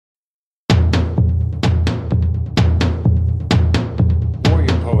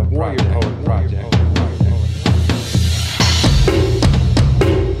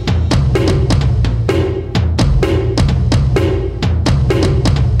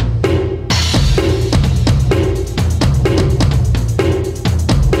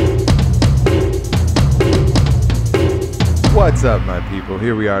What's up, my people?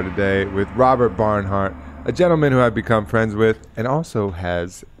 Here we are today with Robert Barnhart, a gentleman who I've become friends with and also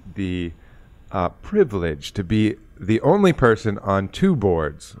has the privilege to be the only person on two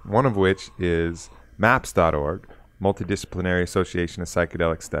boards, one of which is MAPS.org, Multidisciplinary Association of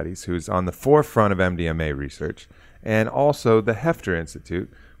Psychedelic Studies, who's on the forefront of MDMA research, and also the Heffter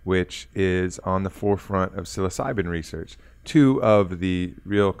Institute, which is on the forefront of psilocybin research, two of the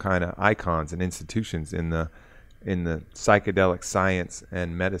real kind of icons and institutions in the psychedelic science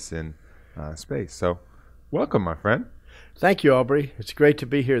and medicine space. So welcome, my friend. Thank you, Aubrey. It's great to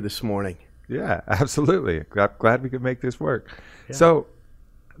be here this morning. Yeah, absolutely. Glad we could make this work. Yeah. So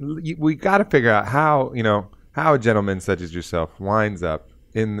we got to figure out how a gentleman such as yourself winds up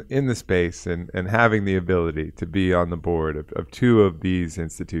in the space and having the ability to be on the board of two of these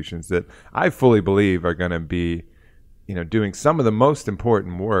institutions that I fully believe are going to be, doing some of the most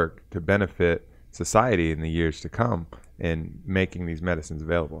important work to benefit society in the years to come and making these medicines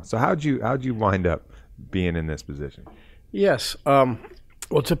available. So how'd you wind up being in this position? Yes. Well,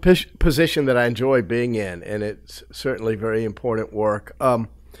 it's a position that I enjoy being in, and it's certainly very important work.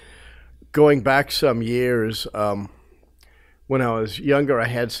 Going back some years, when I was younger, I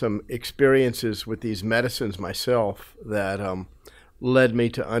had some experiences with these medicines myself that led me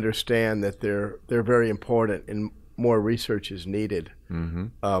to understand that they're very important and more research is needed.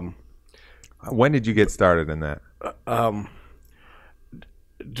 Mm-hmm. When did you get started in that?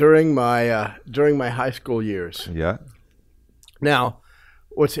 During my high school years. Yeah. Now,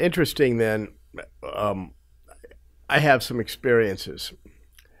 what's interesting then, I have some experiences.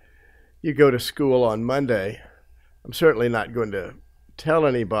 You go to school on Monday. I'm certainly not going to tell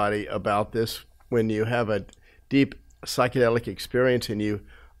anybody about this when you have a deep psychedelic experience and you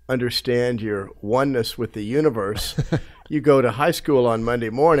understand your oneness with the universe. You go to high school on Monday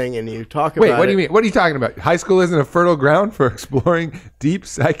morning and you talk about Wait, what do you mean? What are you talking about? High school isn't a fertile ground for exploring deep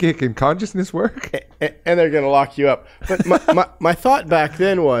psychic and consciousness work? And they're going to lock you up. But my thought back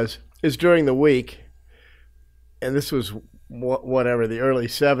then is during the week, and this was whatever, the early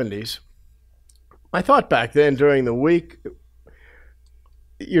 70s, my thought back then during the week,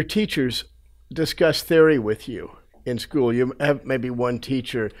 your teachers discuss theory with you in school. You have maybe one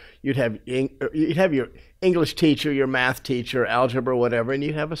teacher, you'd have your English teacher, your math teacher, algebra, whatever, and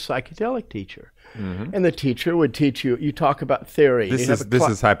you'd have a psychedelic teacher. Mm-hmm. And the teacher would teach you talk about theory. This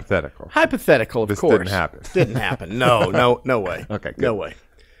is hypothetical. Hypothetical, of course. This didn't happen. Didn't happen. No way. Okay, good. No way.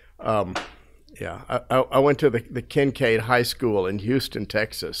 I went to the Kincaid High School in Houston,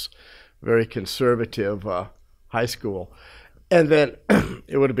 Texas, very conservative high school. And then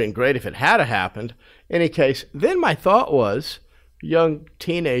it would have been great if it had happened. In any case, then my thought was, young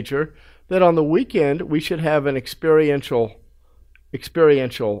teenager, that on the weekend we should have an experiential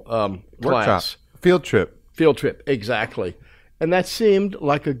class. Field trip, exactly. And that seemed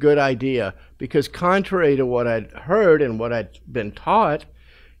like a good idea because contrary to what I'd heard and what I'd been taught,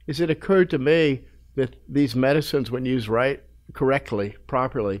 it occurred to me that these medicines, when used correctly,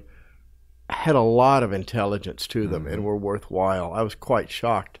 properly, had a lot of intelligence to them and were worthwhile. I was quite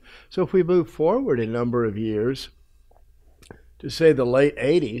shocked. So if we move forward a number of years to say the late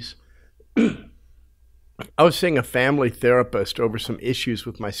 80s, I was seeing a family therapist over some issues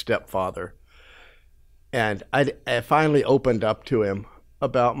with my stepfather. And I finally opened up to him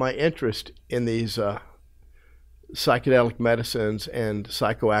about my interest in these psychedelic medicines and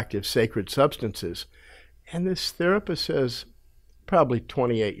psychoactive sacred substances. And this therapist says, probably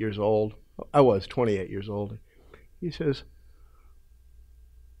 28 years old, I was 28 years old. He says,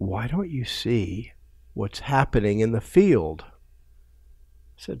 "Why don't you see what's happening in the field?"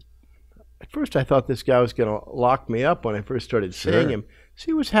 I said, at first I thought this guy was going to lock me up when I first started seeing him.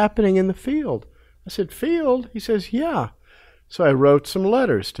 See what's happening in the field. I said, field? He says, yeah. So I wrote some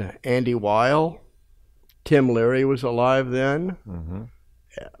letters to Andy Weil. Tim Leary was alive then. Mm-hmm.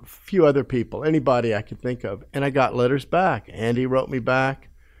 A few other people, anybody I could think of. And I got letters back. Andy wrote me back.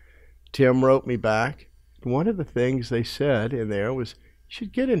 Tim wrote me back. One of the things they said in there was, you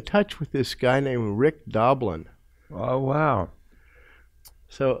should get in touch with this guy named Rick Doblin. Oh, wow.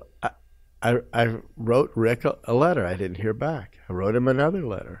 So I wrote Rick a letter. I didn't hear back. I wrote him another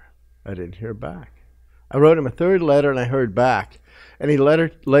letter. I didn't hear back. I wrote him a third letter and I heard back. And he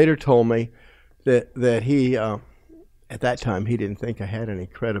later told me that he, at that time, he didn't think I had any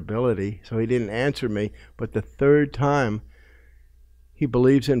credibility, so he didn't answer me. But the third time, he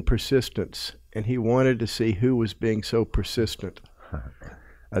believes in persistence, and he wanted to see who was being so persistent.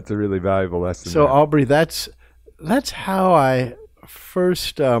 That's a really valuable lesson. So, Aubrey, that's how I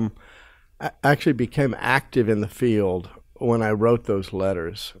first actually became active in the field when I wrote those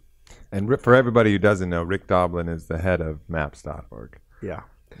letters. And for everybody who doesn't know, Rick Doblin is the head of MAPS.org. Yeah.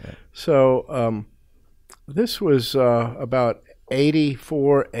 So this was about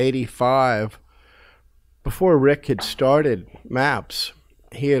 84, 85. Before Rick had started MAPS,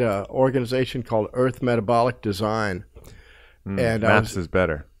 he had an organization called Earth Metabolic Design. And MAPS is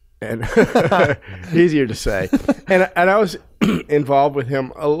better. And easier to say. And I was involved with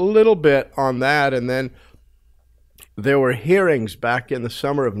him a little bit on that. And then there were hearings back in the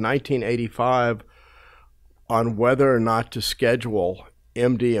summer of 1985 on whether or not to schedule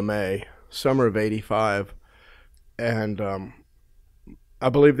MDMA, summer of 85. And I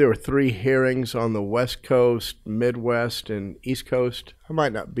believe there were 3 hearings on the West Coast, Midwest, and East Coast. I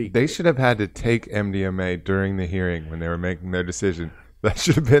might not be. They should have had to take MDMA during the hearing when they were making their decision. That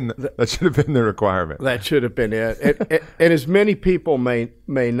should have been the requirement. That should have been it. And as many people may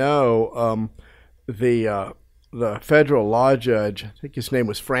know, the federal law judge, I think his name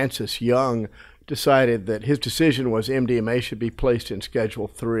was Francis Young, decided that his decision was MDMA should be placed in Schedule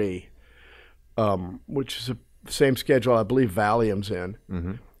 3, which is the same schedule I believe Valium's in.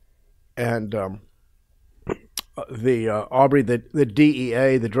 Mm-hmm. And the Aubrey, the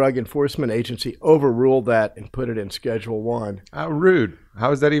DEA, the Drug Enforcement Agency, overruled that and put it in Schedule 1. How rude!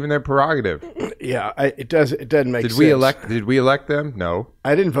 How is that even their prerogative? Yeah, it doesn't make sense. Did we elect them? No,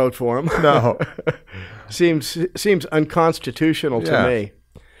 I didn't vote for them. No, seems unconstitutional to me.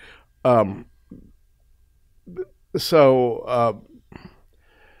 So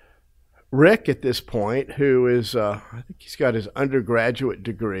Rick, at this point, who is I think he's got his undergraduate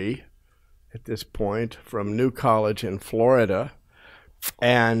degree at this point from New College in Florida,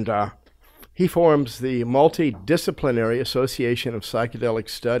 and he forms the Multidisciplinary Association of Psychedelic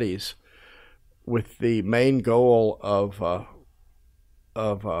Studies with the main goal of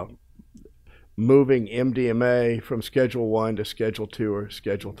moving MDMA from Schedule 1 to Schedule 2 or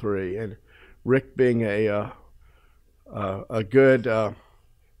Schedule 3. And Rick, being a good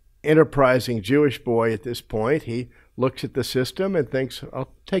enterprising Jewish boy at this point, he looks at the system and thinks,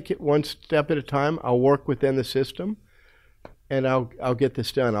 I'll take it one step at a time. I'll work within the system, and I'll get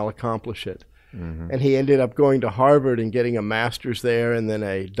this done. I'll accomplish it. Mm-hmm. And he ended up going to Harvard and getting a master's there and then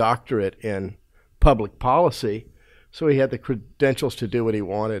a doctorate in public policy. So he had the credentials to do what he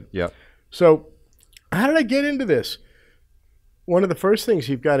wanted. Yep. So how did I get into this? One of the first things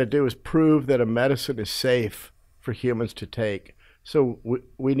you've got to do is prove that a medicine is safe for humans to take. So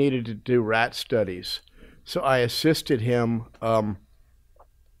we needed to do rat studies. So I assisted him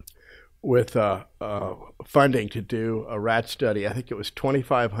with funding to do a rat study. I think it was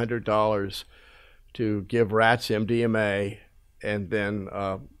 $2,500 to give rats MDMA and then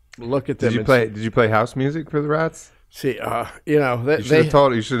look at them. Did you play house music for the rats? See, you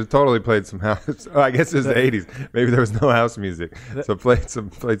should have totally played some house. Oh, I guess it was the '80s. Maybe there was no house music, so played some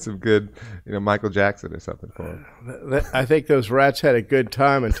good, Michael Jackson or something for them. I think those rats had a good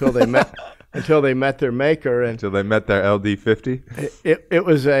time until they met their maker, and until they met their LD-50. It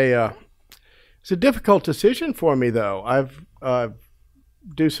was it's a difficult decision for me, though. I've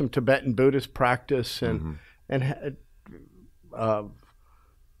do some Tibetan Buddhist practice and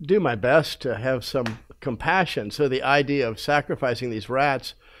do my best to have some compassion. So the idea of sacrificing these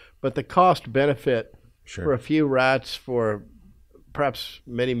rats, but the cost benefit for a few rats for perhaps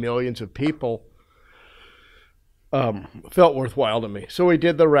many millions of people felt worthwhile to me. So we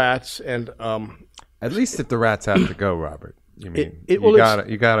did the rats, and at least if the rats have to go, Robert. You mean you got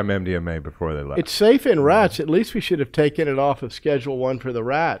them MDMA before they left? It's safe in rats. At least we should have taken it off of Schedule 1 for the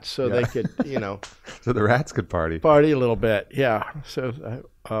rats, so they could, so the rats could party a little bit. Yeah. So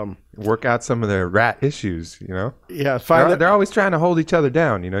work out some of their rat issues. Yeah. They're always trying to hold each other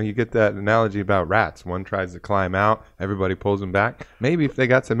down. You get that analogy about rats. One tries to climb out, everybody pulls them back. Maybe if they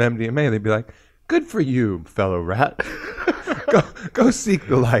got some MDMA, they'd be like, "Good for you, fellow rat. Go seek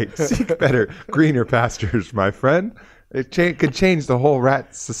the light. Seek better, greener pastures, my friend." It could change the whole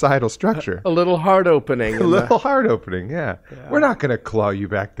rat societal structure. A little heart opening. Heart opening, yeah. We're not going to claw you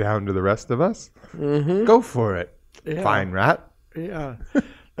back down to the rest of us. Mm-hmm. Go for it, fine rat. Yeah.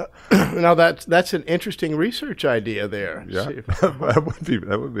 Now that's an interesting research idea there. Yeah, that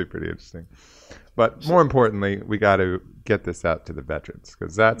would be pretty interesting. But more importantly, we got to get this out to the veterans,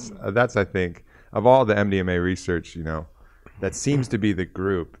 because that's I think, of all the MDMA research, that seems to be the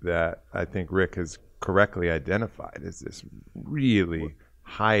group that I think Rick has correctly identified as this really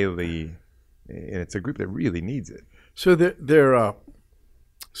highly, and it's a group that really needs it. So there are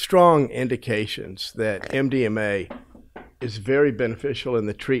strong indications that MDMA is very beneficial in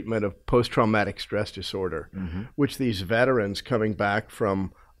the treatment of post-traumatic stress disorder, which these veterans coming back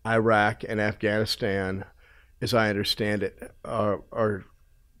from Iraq and Afghanistan, as I understand it, are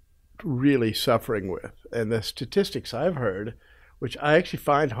really suffering with. And the statistics I've heard, which I actually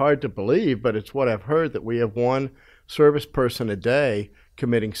find hard to believe, but it's what I've heard, that we have one service person a day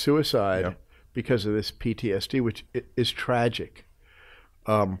committing suicide because of this PTSD, which is tragic.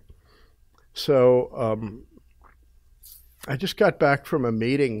 I just got back from a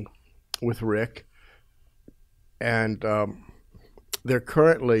meeting with Rick, and there are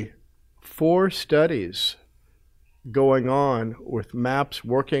currently 4 studies going on with MAPS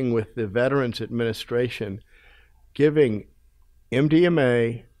working with the Veterans Administration, giving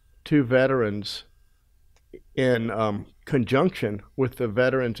MDMA to veterans in conjunction with the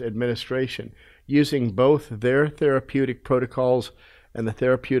Veterans Administration, using both their therapeutic protocols and the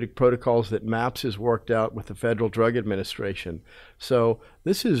therapeutic protocols that MAPS has worked out with the Federal Drug Administration. So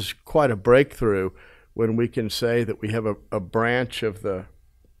this is quite a breakthrough when we can say that we have a branch of the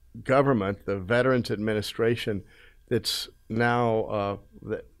government, the Veterans Administration, that's now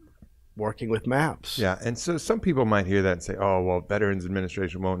working with MAPS. Yeah, and so some people might hear that and say, oh, well, Veterans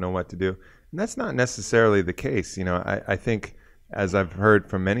Administration won't know what to do. And that's not necessarily the case. You know, I think, as I've heard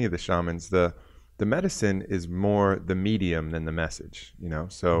from many of the shamans, the medicine is more the medium than the message, you know?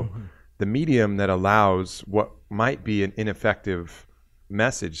 So the medium that allows what might be an ineffective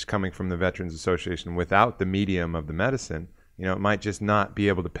message coming from the Veterans Association without the medium of the medicine, you know, it might just not be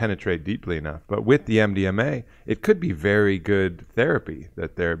able to penetrate deeply enough. But with the MDMA, it could be very good therapy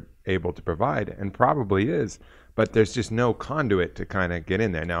that they're able to provide, and probably is, but there's just no conduit to kind of get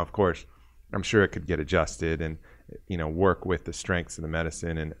in there. Now, of course, I'm sure it could get adjusted and, you know, work with the strengths of the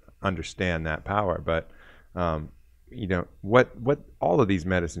medicine and understand that power. But, you know, what all of these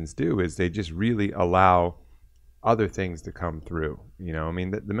medicines do is they just really allow other things to come through. You know, I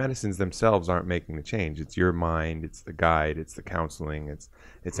mean, the medicines themselves aren't making the change. It's your mind, it's the guide, it's the counseling,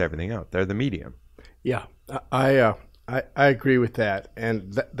 it's everything else. They're the medium. Yeah, I agree with that,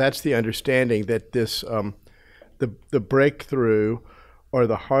 and that's the understanding that this the breakthrough, or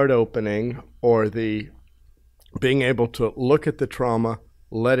the heart opening, or the being able to look at the trauma,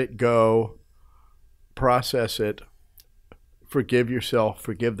 let it go, process it, forgive yourself,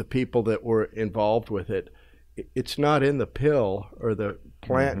 forgive the people that were involved with it. It's not in the pill or the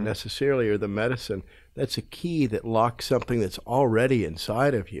plant necessarily, or the medicine. That's a key that locks something that's already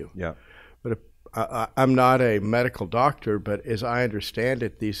inside of you. Yeah. But I'm not a medical doctor, but as I understand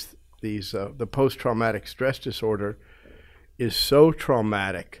it, the post-traumatic stress disorder is so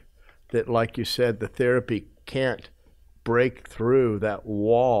traumatic that, like you said, the therapy can't break through that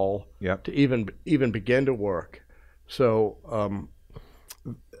wall to even begin to work. So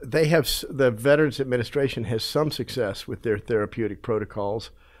they have, the Veterans Administration has some success with their therapeutic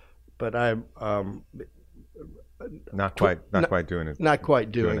protocols, but I'm not quite doing it. Not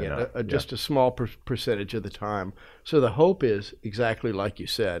quite doing it. Just a small percentage of the time. So the hope is exactly like you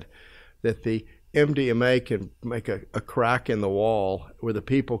said, that the MDMA can make a crack in the wall where the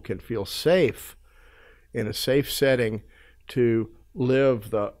people can feel safe, in a safe setting, to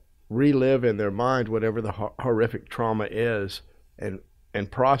relive in their mind whatever the horrific trauma is, and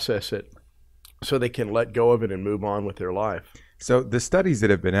process it, so they can let go of it and move on with their life. So the studies that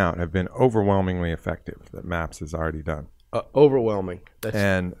have been out have been overwhelmingly effective, that MAPS has already done. Overwhelming.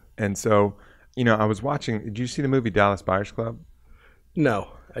 And so, you know, I was watching, did you see the movie Dallas Buyers Club?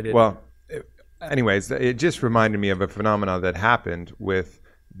 No, I didn't. Well, anyways, it just reminded me of a phenomenon that happened with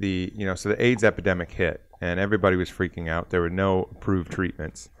so the AIDS epidemic hit, and everybody was freaking out. There were no approved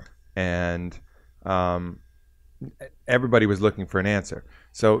treatments, and everybody was looking for an answer.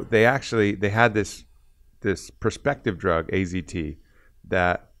 So they had this prospective drug, AZT,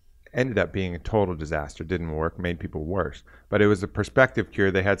 that ended up being a total disaster. Didn't work, made people worse. But it was a prospective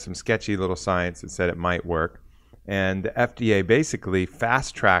cure. They had some sketchy little science that said it might work. And the FDA basically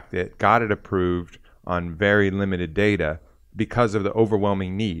fast-tracked it, got it approved on very limited data because of the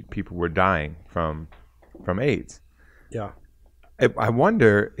overwhelming need. People were dying from AIDS. Yeah. I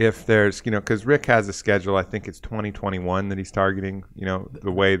wonder if there's, because Rick has a schedule, I think it's 2021 that he's targeting,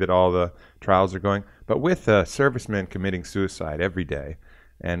 the way that all the trials are going. But with servicemen committing suicide every day,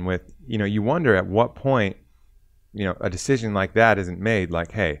 and with, you wonder at what point, a decision like that isn't made,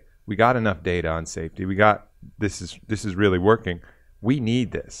 like, hey, we got enough data on safety. This is really working. We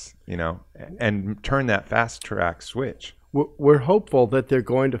need this, and turn that fast track switch. We're hopeful that they're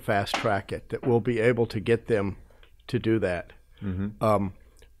going to fast track it, that we'll be able to get them to do that. Mm-hmm.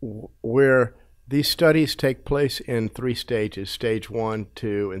 Where these studies take place in 3 stages: stage 1,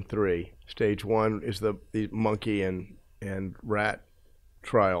 2, and 3. Stage 1 is the monkey and rat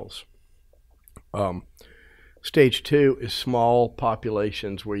trials. Stage 2 is small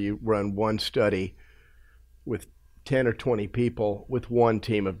populations where you run one study with 10 or 20 people with one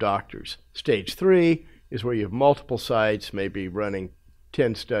team of doctors. Stage 3 is where you have multiple sites, maybe running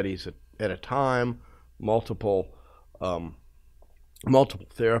 10 studies at a time, multiple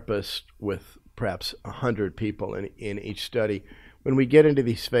therapists with perhaps 100 people in each study. When we get into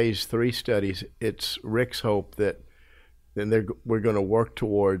these phase 3 studies, it's Rick's hope that then we're going to work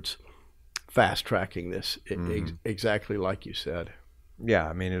towards fast tracking this, exactly like you said. Yeah,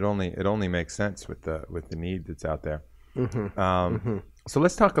 I mean, it only makes sense with the need that's out there. So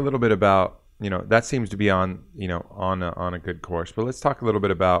let's talk a little bit about, that seems to be on a good course. But let's talk a little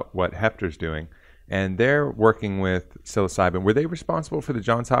bit about what Heffter's doing, and they're working with psilocybin. Were they responsible for the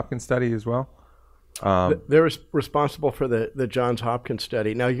Johns Hopkins study as well? They're responsible for the Johns Hopkins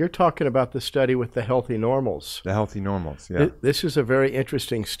study. Now you're talking about the study with the healthy normals. The healthy normals, yeah. This is a very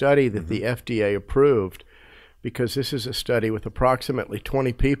interesting study that the FDA approved, because this is a study with approximately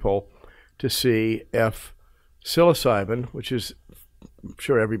 20 people to see if psilocybin, which is, I'm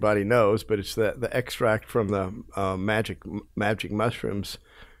sure everybody knows, but it's the extract from the magic mushrooms,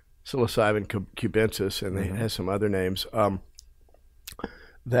 psilocybin cubensis, and it has some other names,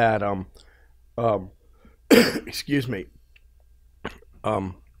 excuse me.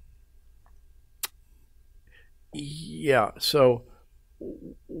 Yeah. So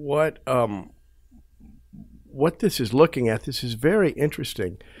what this is looking at, this is very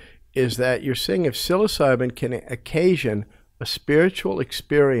interesting, is that you're seeing if psilocybin can occasion a spiritual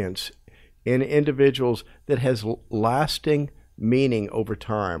experience in individuals that has lasting meaning over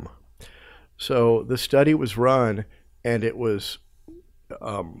time. So the study was run, and it was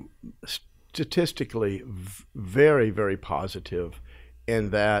statistically very, very positive,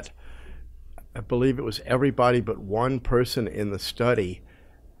 in that I believe it was everybody but one person in the study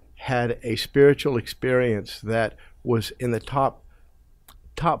had a spiritual experience that was in the top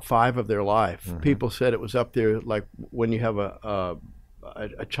 5 of their life. People said it was up there, like when you have a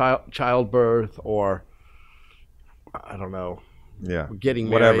childbirth, or I don't know, getting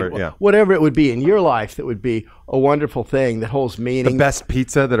married, whatever it would be in your life that would be a wonderful thing that holds meaning. The best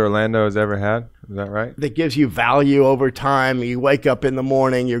pizza that Orlando has ever had, is that right? That gives you value over time. You wake up in the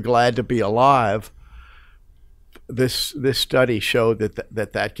morning, you're glad to be alive. This study showed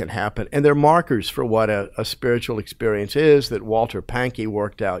that can happen, and there are markers for what a spiritual experience is that Walter Pankey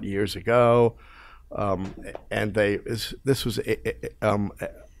worked out years ago, and this was a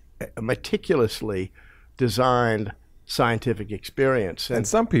meticulously designed scientific experience. And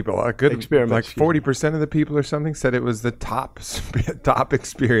some people, like 40% of the people or something, said it was the top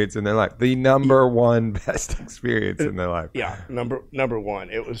experience in their life, the number one best experience in their life. Yeah, number one.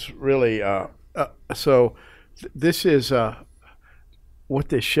 It was really so. This is what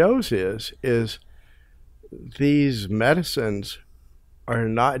this shows is these medicines are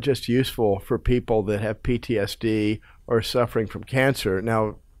not just useful for people that have PTSD or suffering from cancer.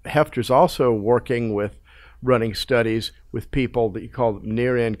 Now, Heffter's also working with running studies with people that you call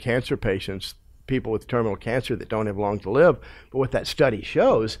near-end cancer patients, people with terminal cancer that don't have long to live. But what that study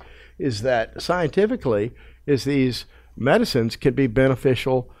shows is that scientifically is these medicines can be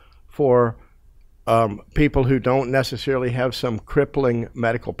beneficial for people who don't necessarily have some crippling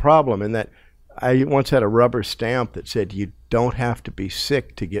medical problem, and that I once had a rubber stamp that said you don't have to be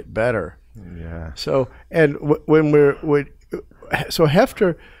sick to get better. Yeah. So, and so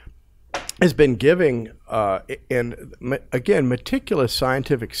Heffter has been giving, and again, meticulous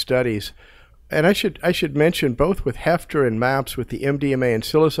scientific studies. And I should mention, both with Heffter and MAPS, with the MDMA and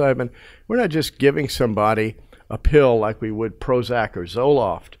psilocybin, we're not just giving somebody a pill like we would Prozac or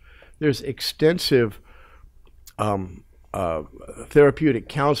Zoloft. There's extensive therapeutic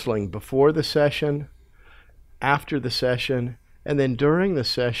counseling before the session, after the session, and then during the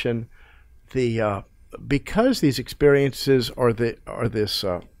session. Because these experiences are this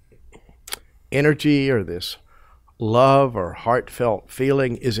energy, or this love or heartfelt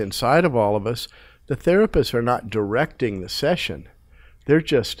feeling is inside of all of us, the therapists are not directing the session. They're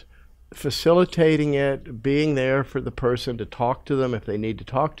just facilitating it, being there for the person to talk to them if they need to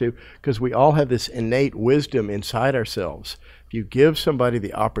talk to, because we all have this innate wisdom inside ourselves. If you give somebody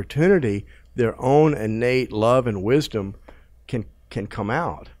the opportunity, their own innate love and wisdom can come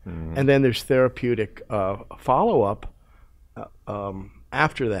out. Mm-hmm. And then there's therapeutic follow-up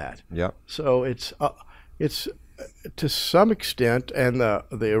after that. Yep. So it's to some extent, and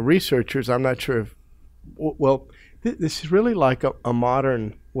the researchers, I'm not sure if, this is really like a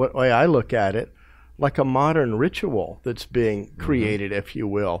modern, what way I look at it, like a modern ritual that's being created, if you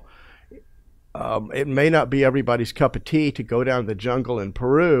will. It may not be everybody's cup of tea to go down to the jungle in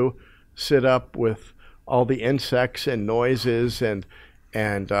Peru, sit up with all the insects and noises and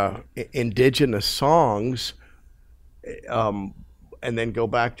indigenous songs, and then go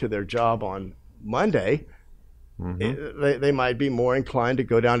back to their job on Monday, they might be more inclined to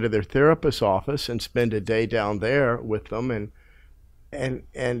go down to their therapist's office and spend a day down there with them, and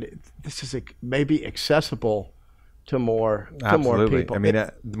this is maybe accessible to more people. I mean,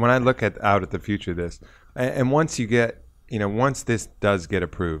 when I look out at the future of this, and once you get, once this does get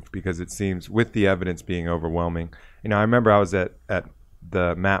approved, because it seems with the evidence being overwhelming, I remember I was at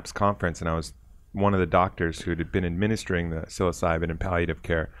the MAPS conference, and I was one of the doctors who had been administering the psilocybin in palliative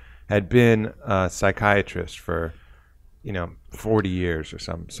care had been a psychiatrist for 40 years or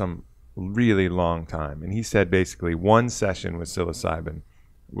some really long time, and he said basically one session with psilocybin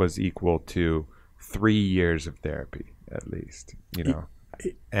was equal to 3 years of therapy at least,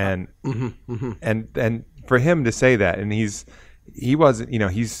 and and for him to say that, and he wasn't,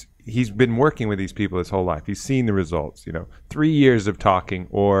 he's been working with these people his whole life, he's seen the results, 3 years of talking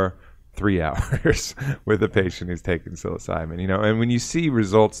or 3 hours with a patient who's taking psilocybin, and when you see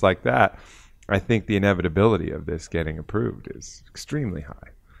results like that, I think the inevitability of this getting approved is extremely high.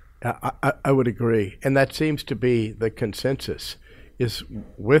 I would agree, and that seems to be the consensus, is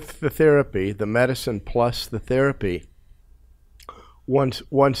with the therapy, the medicine plus the therapy,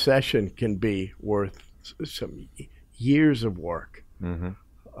 one session can be worth some years of work.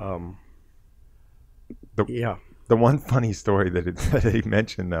 The one funny story that he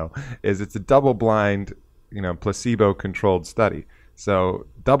mentioned, though, is it's a double-blind, placebo-controlled study. So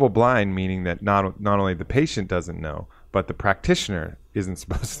double-blind meaning that not only the patient doesn't know, but the practitioner isn't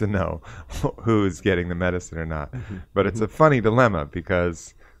supposed to know who is getting the medicine or not. But it's a funny dilemma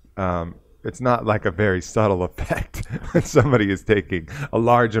because it's not like a very subtle effect when somebody is taking a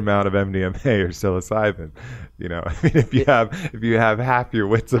large amount of MDMA or psilocybin. I mean, if you have half your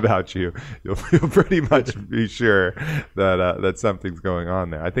wits about you, you'll pretty much be sure that something's going on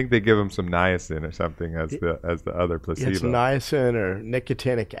there. I think they give them some niacin or something as the other placebo. It's niacin or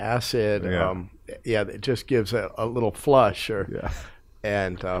nicotinic acid. It just gives a little flush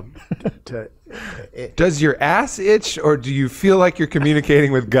And does your ass itch, or do you feel like you're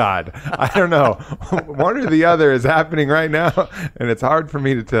communicating with God? I don't know. One or the other is happening right now, and it's hard for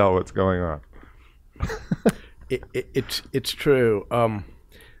me to tell what's going on. It's true.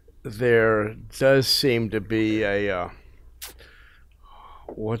 There does seem to be a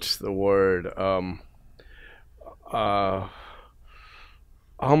what's the word?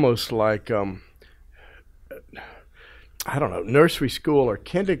 Almost like I don't know, nursery school or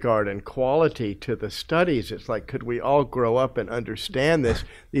kindergarten quality to the studies. It's like, could we all grow up and understand this?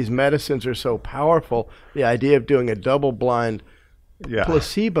 These medicines are so powerful. The idea of doing a double-blind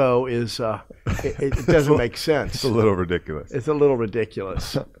placebo is, it doesn't make sense. It's a little ridiculous. It's a little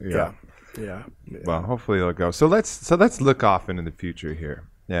ridiculous. Yeah. Well, hopefully it'll go. So let's look off into the future here,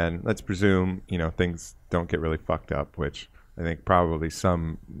 and let's presume things don't get really fucked up, which I think probably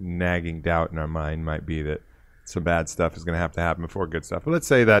some nagging doubt in our mind might be that some bad stuff is going to happen before good stuff. But let's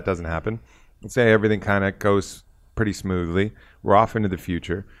say that doesn't happen. Let's say everything kind of goes pretty smoothly. We're off into the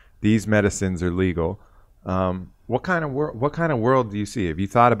future. These medicines are legal. What kind of world do you see? Have you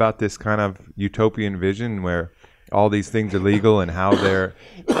thought about this kind of utopian vision where all these things are legal and how they're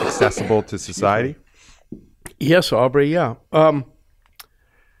accessible to society? Yes, Aubrey. Yeah.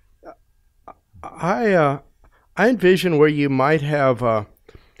 I envision where you might have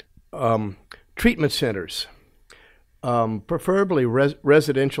treatment centers. Preferably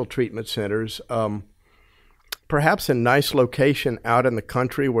residential treatment centers, perhaps a nice location out in the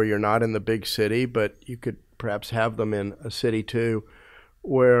country where you're not in the big city, but you could perhaps have them in a city too,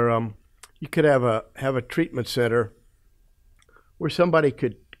 where you could have a treatment center where somebody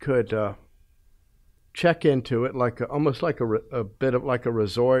could check into it almost like a bit of like a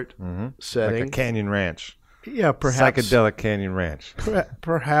resort setting, like a canyon ranch. Yeah, perhaps psychedelic canyon ranch.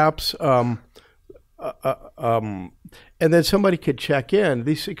 Perhaps. And then somebody could check in.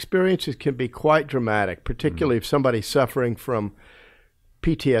 These experiences can be quite dramatic, particularly if somebody's suffering from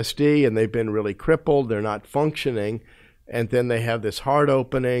PTSD and they've been really crippled, they're not functioning, and then they have this heart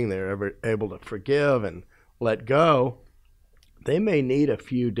opening, they're able to forgive and let go. They may need a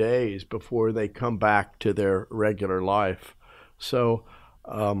few days before they come back to their regular life. So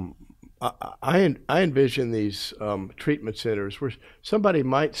I envision these treatment centers where somebody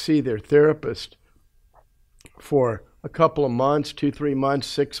might see their therapist for a couple of months, 2-3 months,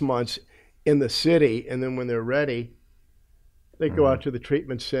 6 months in the city, and then when they're ready, they go out to the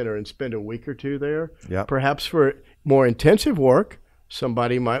treatment center and spend a week or two there. Yep. Perhaps for more intensive work,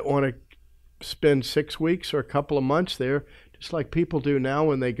 somebody might want to spend 6 weeks or a couple of months there, just like people do now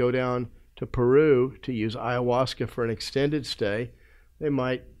when they go down to Peru to use ayahuasca for an extended stay. They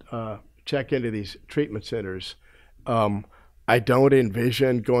might check into these treatment centers. I don't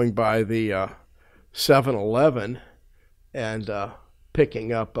envision going by the 7-Eleven and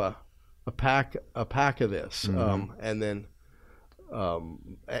picking up a pack of this, and then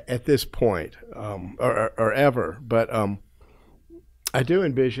at this point, or ever. But I do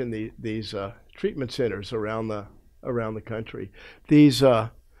envision these treatment centers around the country. These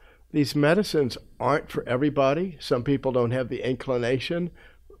medicines aren't for everybody. Some people don't have the inclination.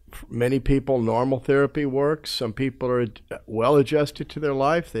 Many people, normal therapy works. Some people are well adjusted to their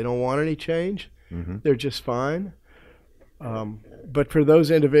life. They don't want any change. They're just fine. But for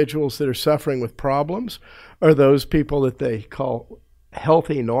those individuals that are suffering with problems, or those people that they call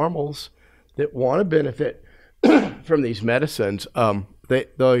healthy normals that want to benefit from these medicines,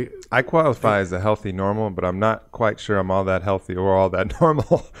 I qualify as a healthy normal, but I'm not quite sure I'm all that healthy or all that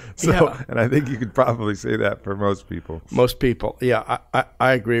normal. And I think you could probably say that for most people. Most people, yeah,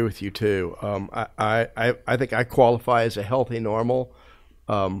 I agree with you too. I think I qualify as a healthy normal,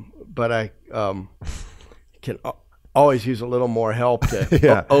 but I can always use a little more help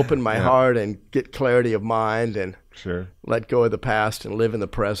to open my heart and get clarity of mind and let go of the past and live in the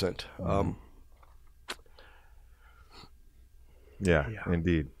present. Yeah,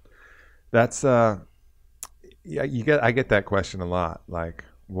 indeed. That's I get that question a lot. Like,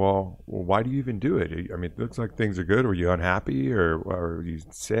 well, why do you even do it? I mean, it looks like things are good. Were you unhappy, or are you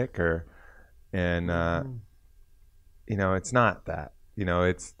sick, and it's not that.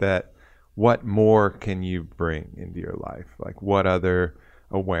 It's that. What more can you bring into your life? Like, what other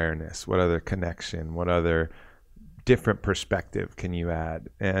awareness, what other connection, what other different perspective can you add?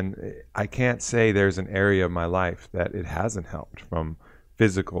 And I can't say there's an area of my life that it hasn't helped, from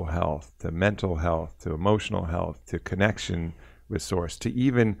physical health to mental health to emotional health to connection with source to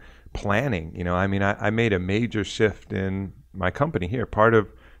even planning. I mean, I made a major shift in my company here. Part of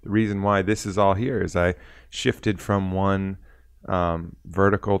the reason why this is all here is I shifted from one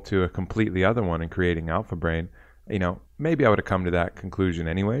vertical to a completely other one in creating Alpha Brain. Maybe I would have come to that conclusion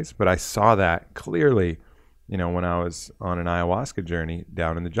anyways, but I saw that clearly when I was on an ayahuasca journey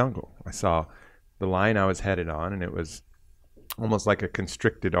down in the jungle. I saw the line I was headed on, and it was almost like a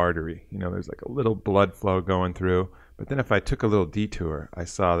constricted artery. There's like a little blood flow going through, but then if I took a little detour, I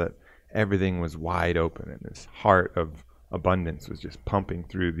saw that everything was wide open, and this heart of abundance was just pumping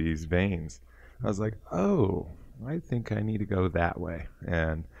through these veins. I was like, oh, I think I need to go that way,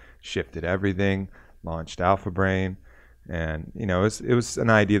 and shifted everything, launched Alpha Brain. And, it was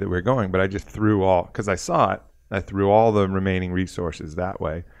an idea that we were going, but I just because I saw it, I threw all the remaining resources that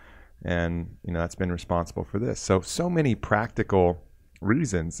way. And, that's been responsible for this. So many practical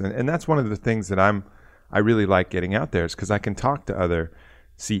reasons. And that's one of the things that I really like getting out there, is because I can talk to other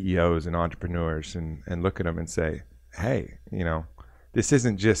CEOs and entrepreneurs and look at them and say, hey, this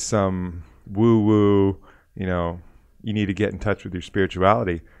isn't just some woo-woo, you need to get in touch with your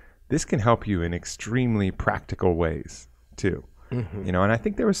spirituality. This can help you in extremely practical ways too. And I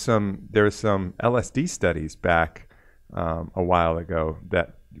think there was some LSD studies back a while ago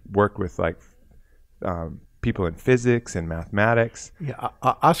that worked with people in physics and mathematics. Yeah,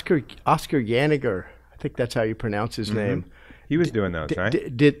 Oscar Yanniger, I think that's how you pronounce his name. He was doing those,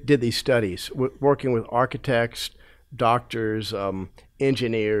 right? Did these studies, working with architects, doctors,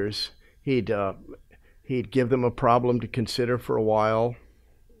 engineers. He'd give them a problem to consider for a while,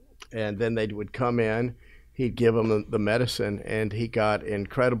 and then they would come in. He'd give them the medicine, and he got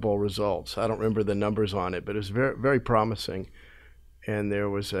incredible results. I don't remember the numbers on it, but it was very, very promising. And there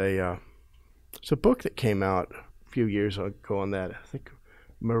was it's a book that came out a few years ago on that. I think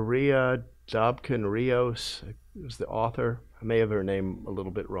Maria Dobkin Rios was the author. I may have her name a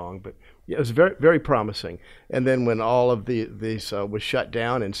little bit wrong, but yeah, it was very, very promising. And then when all of these was shut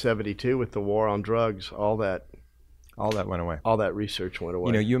down in '72 with the war on drugs, all that went away. All that research went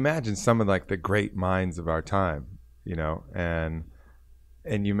away. You imagine some of the great minds of our time, and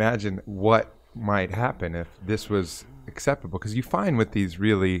you imagine what might happen if this was acceptable. Because you find with these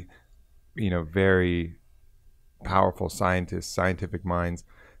really, very powerful scientists, scientific minds,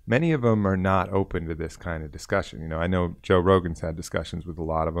 many of them are not open to this kind of discussion. I know Joe Rogan's had discussions with a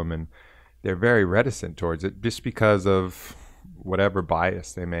lot of them, and they're very reticent towards it just because of whatever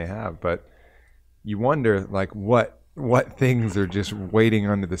bias they may have. But you wonder, what things are just waiting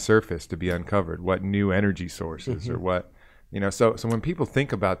under the surface to be uncovered, what new energy sources or what, so when people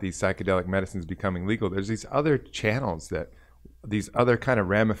think about these psychedelic medicines becoming legal, there's these other channels, these other kind of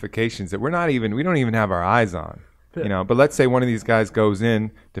ramifications that we don't even have our eyes on. But let's say one of these guys goes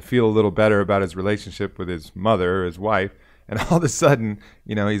in to feel a little better about his relationship with his mother or his wife, and all of a sudden,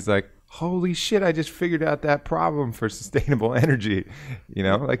 he's like, holy shit, I just figured out that problem for sustainable energy. You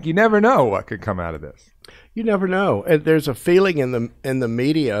know, like you never know what could come out of this. You never know. And there's a feeling in the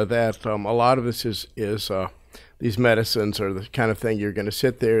media that a lot of this is these medicines are the kind of thing you're going to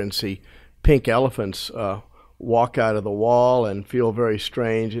sit there and see pink elephants walk out of the wall and feel very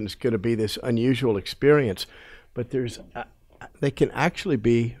strange, and it's going to be this unusual experience. But they can actually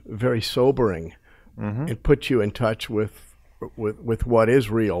be very sobering and put you in touch with what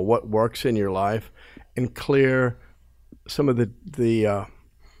is real, what works in your life, and clear some of the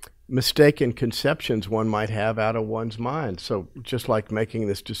mistaken conceptions one might have out of one's mind. So just like making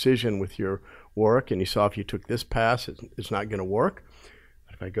this decision with your work, and you saw if you took this path, it's not going to work.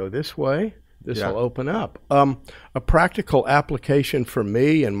 But if I go this way, this will open up. A practical application for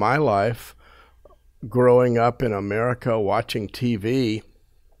me in my life, growing up in America watching TV,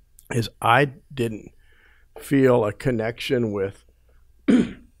 is I didn't feel a connection with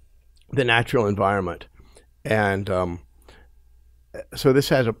the natural environment. And so this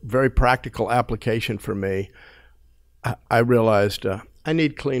has a very practical application for me. I realized I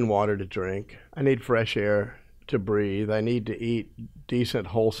need clean water to drink. I need fresh air to breathe. I need to eat decent,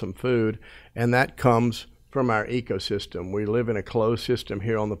 wholesome food. And that comes from our ecosystem. We live in a closed system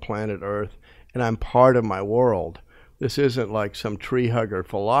here on the planet Earth, and I'm part of my world. This isn't like some tree hugger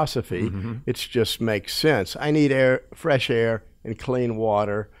philosophy. It just makes sense. I need air, fresh air, and clean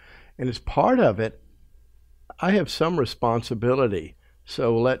water. And as part of it, I have some responsibility.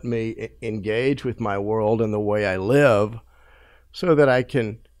 So let me engage with my world and the way I live so that I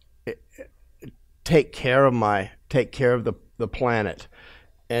can take care of the planet.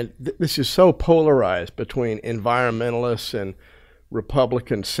 And this is so polarized between environmentalists and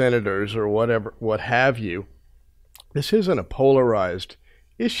Republican senators or whatever, what have you. This isn't a polarized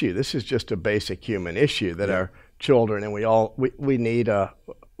issue. This is just a basic human issue that our children and we need an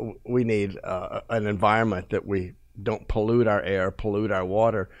environment that we don't pollute our air, pollute our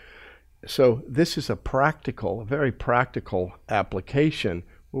water. So this is a very practical application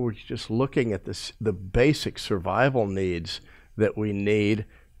where we're just looking at the basic survival needs that we need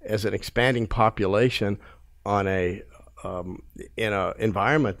as an expanding population on in an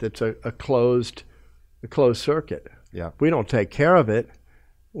environment that's a closed circuit. Yeah. If we don't take care of it,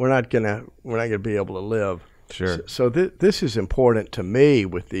 we're not gonna be able to live. Sure. So this is important to me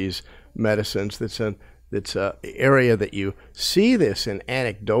with these medicines. That's an area that you see this in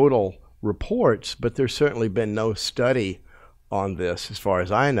anecdotal reports, but there's certainly been no study on this, as far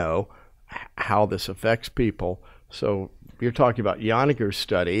as I know, how this affects people. So you're talking about Yoniger's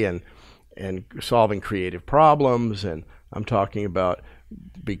study and solving creative problems, and I'm talking about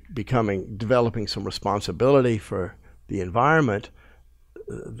developing some responsibility for the environment.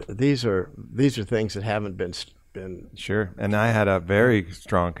 These are things that haven't been Sure. And I had a very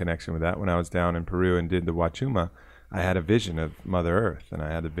strong connection with that when I was down in Peru and did the Wachuma. I had a vision of Mother Earth, and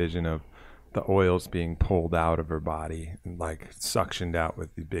I had a vision of the oils being pulled out of her body and like suctioned out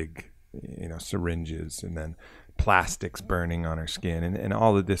with the big, syringes, and then plastics burning on her skin, and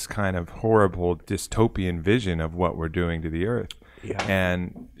all of this kind of horrible dystopian vision of what we're doing to the earth. Yeah.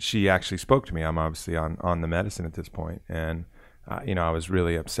 And she actually spoke to me. I'm obviously on the medicine at this point, and I was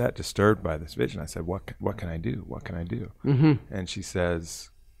really upset, disturbed by this vision. I said, what can I do? What can I do? And she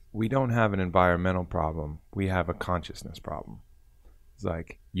says, we don't have an environmental problem. We have a consciousness problem. It's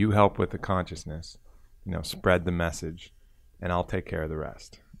like, you help with the consciousness, spread the message, and I'll take care of the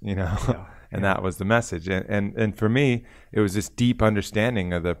rest, Yeah. And that was the message. And for me, it was this deep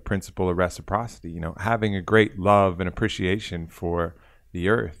understanding of the principle of reciprocity, having a great love and appreciation for the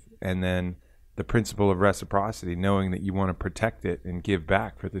earth, and then the principle of reciprocity, knowing that you want to protect it and give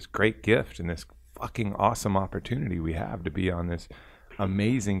back for this great gift and this fucking awesome opportunity we have to be on this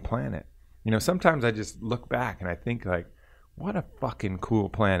amazing planet. Sometimes I just look back and I think, like, what a fucking cool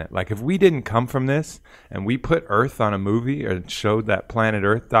planet. Like, if we didn't come from this and we put Earth on a movie or showed that Planet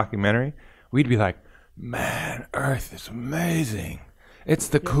Earth documentary, we'd be like, man, Earth is amazing. It's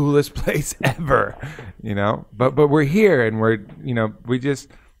the coolest place ever, But we're here, and we just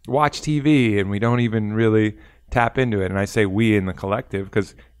watch TV and we don't even really tap into it. And I say we in the collective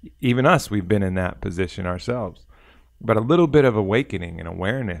because even us, we've been in that position ourselves. But a little bit of awakening and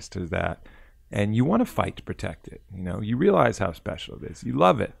awareness to that, and you want to fight to protect it. You realize how special it is. You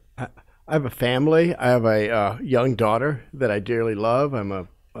love it. I have a family. I have a young daughter that I dearly love. I'm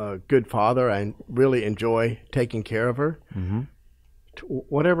a good father. I really enjoy taking care of her.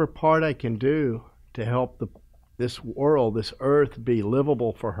 Whatever part I can do to help this world, this earth, be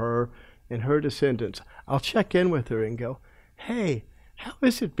livable for her and her descendants, I'll check in with her and go, hey, how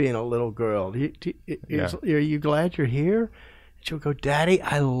is it being a little girl? Are you glad you're here? She'll go, Daddy,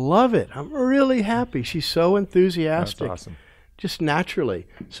 I love it. I'm really happy. She's so enthusiastic. That's awesome. Just naturally.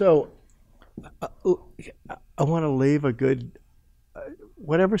 So I want to leave a good,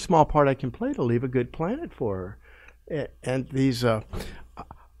 whatever small part I can play to leave a good planet for her. And these,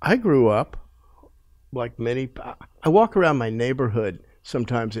 I grew up like many, I walk around my neighborhood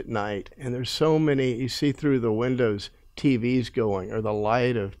sometimes at night, and there's so many, you see through the windows, TVs going, or the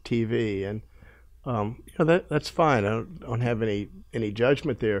light of TV, and that's fine. I don't have any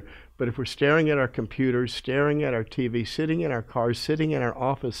judgment there. But if we're staring at our computers, staring at our TV, sitting in our cars, sitting in our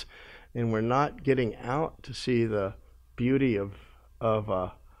office, and we're not getting out to see the beauty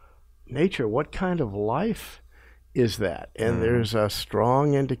of nature, what kind of life is that? And there's a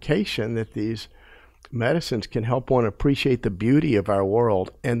strong indication that these medicines can help one appreciate the beauty of our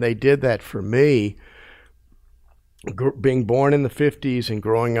world. And they did that for me. Being born in the 50s and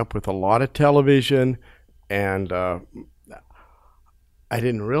growing up with a lot of television, and I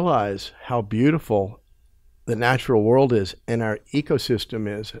didn't realize how beautiful the natural world is and our ecosystem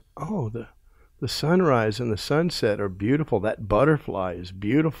is. Oh, the sunrise and the sunset are beautiful. That butterfly is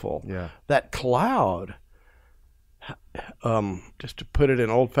beautiful. Yeah. That cloud, just to put it in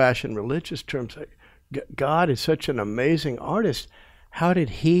old-fashioned religious terms, God is such an amazing artist. How did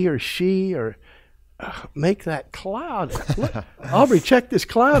he or she or make that cloud? Look, Aubrey, check this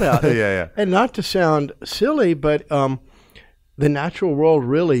cloud out. Yeah. And not to sound silly, but the natural world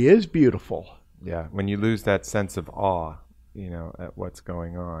really is beautiful. Yeah, when you lose that sense of awe, at what's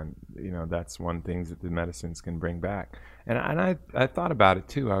going on, that's one thing that the medicines can bring back. And I thought about it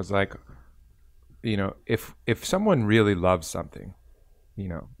too. I was like, if someone really loves something,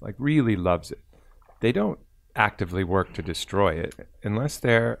 like really loves it, they don't actively work to destroy it unless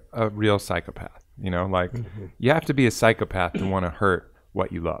they're a real psychopath. You have to be a psychopath to want to hurt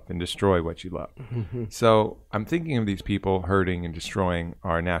what you love and destroy what you love. So I'm thinking of these people hurting and destroying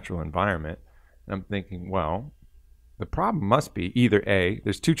our natural environment. And I'm thinking, well, the problem must be either A,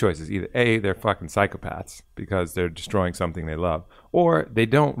 there's two choices. Either A, they're fucking psychopaths because they're destroying something they love, or they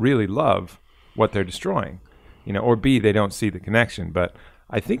don't really love what they're destroying, or B, they don't see the connection. But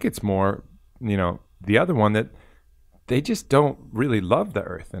I think it's more, the other one, that they just don't really love the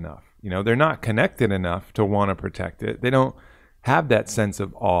earth enough. They're not connected enough to want to protect it. They don't have that sense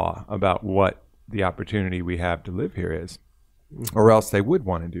of awe about what the opportunity we have to live here is, or else they would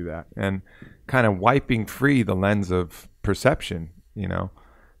want to do that. And kind of wiping free the lens of perception,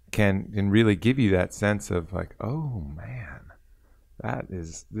 can really give you that sense of like, oh man,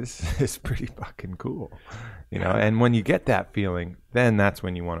 this is pretty fucking cool, And when you get that feeling, then that's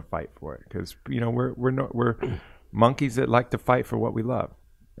when you want to fight for it, because we're monkeys that like to fight for what we love.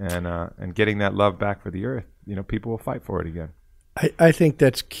 And getting that love back for the earth, people will fight for it again. I think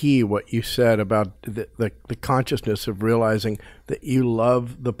that's key, what you said about the consciousness of realizing that you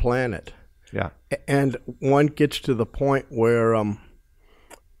love the planet. Yeah. And one gets to the point where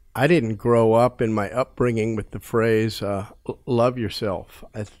I didn't grow up in my upbringing with the phrase, love yourself.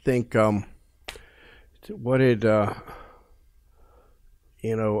 I think, what did,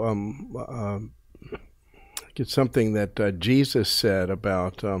 it's something that Jesus said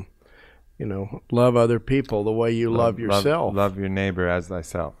about, love other people the way you love yourself. Love your neighbor as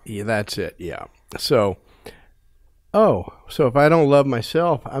thyself. Yeah, that's it. Yeah. So if I don't love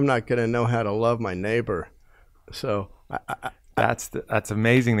myself, I'm not going to know how to love my neighbor. So that's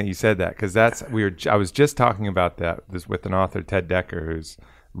amazing that you said that, because I was just talking about this with an author, Ted Decker, who's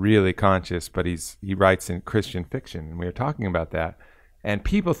really conscious, but he writes in Christian fiction, and we were talking about that. And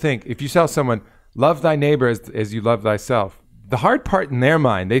people think if you tell someone, love thy neighbor as you love thyself, the hard part in their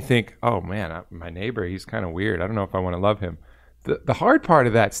mind, they think, oh man, my neighbor, he's kind of weird. I don't know if I want to love him. The hard part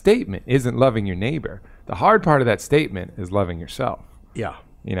of that statement isn't loving your neighbor. The hard part of that statement is loving yourself. Yeah.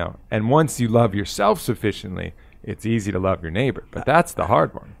 And once you love yourself sufficiently, it's easy to love your neighbor. But that's the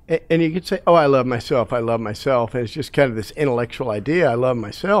hard one. And you could say, oh, I love myself. And it's just kind of this intellectual idea, I love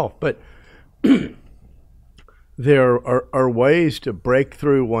myself. But there are ways to break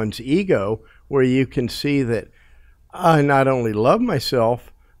through one's ego where you can see that I not only love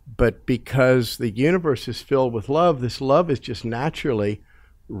myself, but because the universe is filled with love, this love is just naturally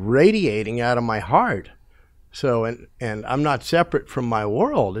radiating out of my heart. So, and I'm not separate from my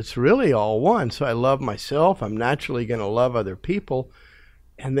world. It's really all one. So I love myself. I'm naturally going to love other people.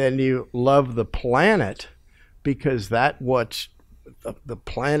 And then you love the planet, because the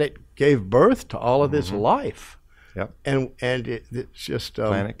planet gave birth to all of this life. Yep. And it's just...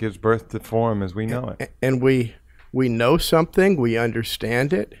 planet gives birth to form as we know it. And we know something, we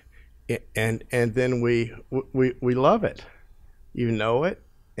understand it, and then we love it. You know it,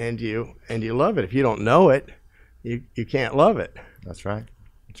 and you love it. If you don't know it, you can't love it. That's right.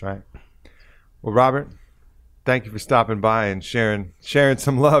 That's right. Well, Robert, thank you for stopping by and sharing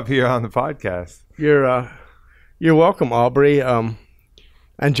some love here on the podcast. You're welcome, Aubrey. I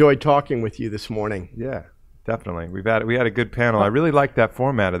enjoyed talking with you this morning. Yeah, definitely. We had a good panel. I really liked that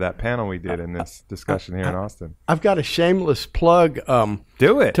format of that panel we did in this discussion here in Austin. I've got a shameless plug.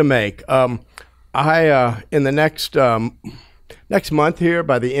 Do it. To make. I in the next month here,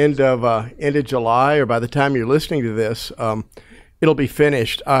 by the end of July, or by the time you're listening to this, it'll be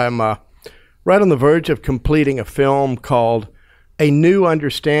finished. I'm right on the verge of completing a film called A New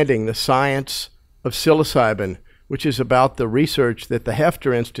Understanding: The Science of Psilocybin, which is about the research that the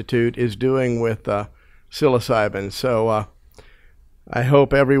Heffter Institute is doing with psilocybin. So I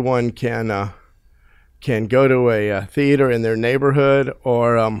hope everyone can go to a theater in their neighborhood,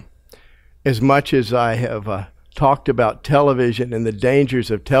 or as much as I have talked about television and the dangers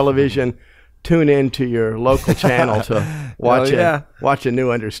of television, tune into your local channel to watch A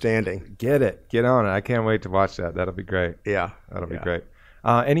New Understanding. Get on it. I can't wait to watch that. That'll be great. Yeah, that'll be great.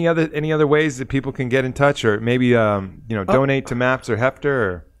 Any other ways that people can get in touch, or maybe donate to MAPS or Heffter?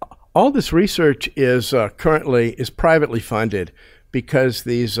 Or? All this research is currently privately funded because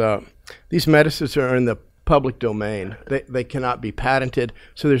these medicines are in the public domain. They cannot be patented,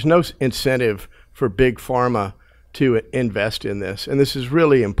 so there's no incentive for big pharma to invest in this. And this is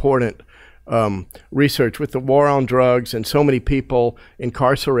really important research with the war on drugs and so many people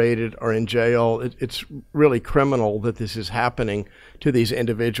incarcerated or in jail. It's really criminal that this is happening to these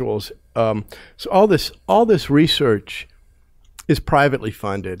individuals. So all this research is privately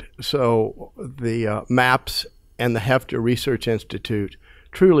funded. So the MAPS and the Heffter Research Institute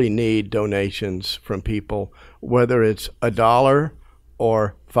truly need donations from people, whether it's $1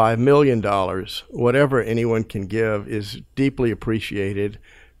 or $5 million. Whatever anyone can give is deeply appreciated,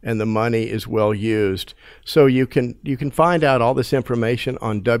 and the money is well used. So you can find out all this information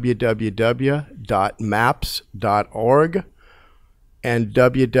on www.maps.org and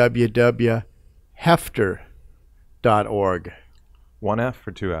www.heffter.org. One F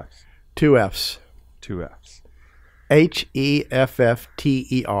or two Fs? Two Fs. Two Fs.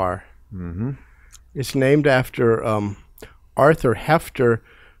 Heffter. Mm-hmm. It's named after Arthur Heffter,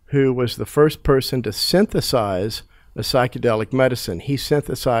 who was the first person to synthesize a psychedelic medicine. He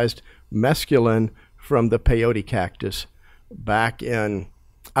synthesized mescaline from the peyote cactus back in,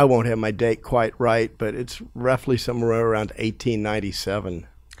 I won't have my date quite right, but it's roughly somewhere around 1897.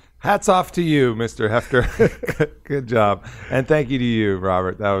 Hats off to you, Mr. Heffter. Good job. And thank you to you,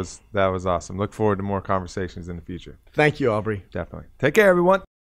 Robert. That was awesome. Look forward to more conversations in the future. Thank you, Aubrey. Definitely. Take care, everyone.